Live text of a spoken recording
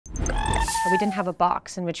We didn't have a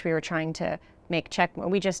box in which we were trying to make check.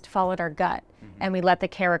 We just followed our gut, and we let the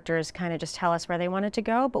characters kind of just tell us where they wanted to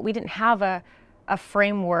go, but we didn't have a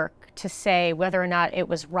framework to say whether or not it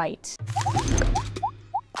was right.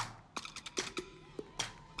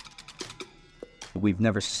 We've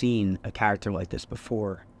never seen a character like this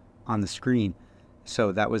before on the screen,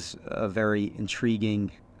 so that was a very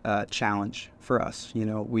intriguing challenge for us. You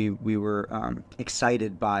know, we were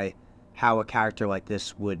excited by how a character like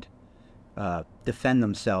this would defend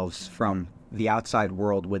themselves from the outside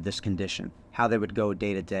world with this condition, how they would go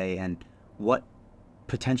day to day, and what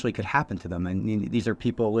potentially could happen to them. And these are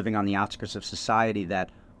people living on the outskirts of society that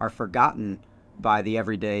are forgotten by the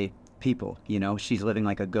everyday people. You know, she's living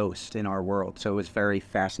like a ghost in our world. So it was a very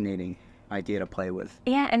fascinating idea to play with.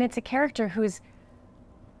 Yeah, and it's a character who's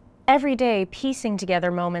every day piecing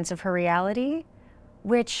together moments of her reality,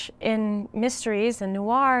 which in mysteries and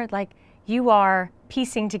noir, like, you are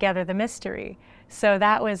piecing together the mystery. So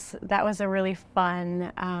that was a really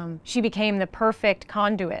fun, she became the perfect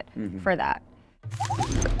conduit for that.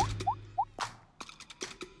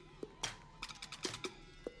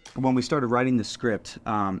 When we started writing the script,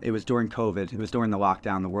 it was during COVID. It was during the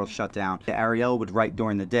lockdown. The world shut down. Ariella would write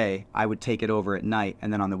during the day. I would take it over at night,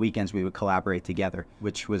 and then on the weekends we would collaborate together,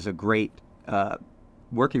 which was a great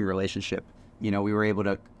working relationship. You know, we were able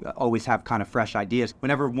to always have kind of fresh ideas.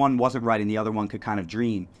 Whenever one wasn't writing, the other one could kind of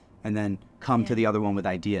dream and then come to the other one with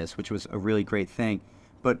ideas, which was a really great thing.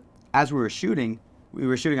 But as we were shooting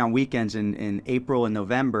on weekends in April and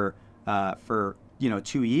November for,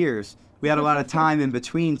 2 years. We had a lot of time in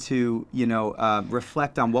between to,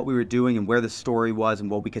 reflect on what we were doing and where the story was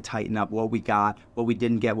and what we could tighten up, what we got, what we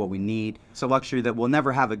didn't get, what we need. It's a luxury that we'll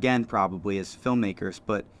never have again probably as filmmakers,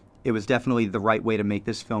 but it was definitely the right way to make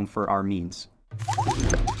this film for our means.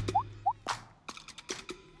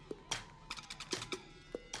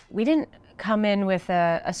 We didn't come in with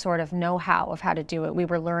a sort of know-how of how to do it. We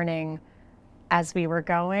were learning as we were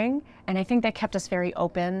going, and I think that kept us very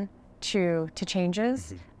open to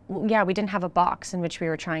changes. Yeah, we didn't have a box in which we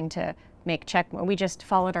were trying to make check. We just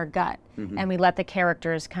followed our gut, and we let the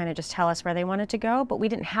characters kind of just tell us where they wanted to go, but we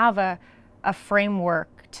didn't have a framework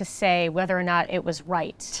to say whether or not it was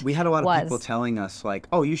right. We had a lot of people telling us, like,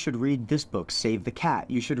 oh, you should read this book, Save the Cat.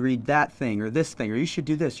 You should read that thing or this thing, or you should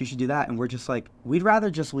do this, you should do that. And we're just like, we'd rather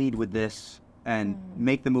just lead with this and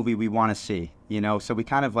make the movie we want to see, So we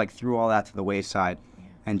kind of like threw all that to the wayside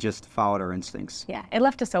and just followed our instincts. Yeah, it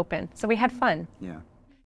left us open, so we had fun. Yeah.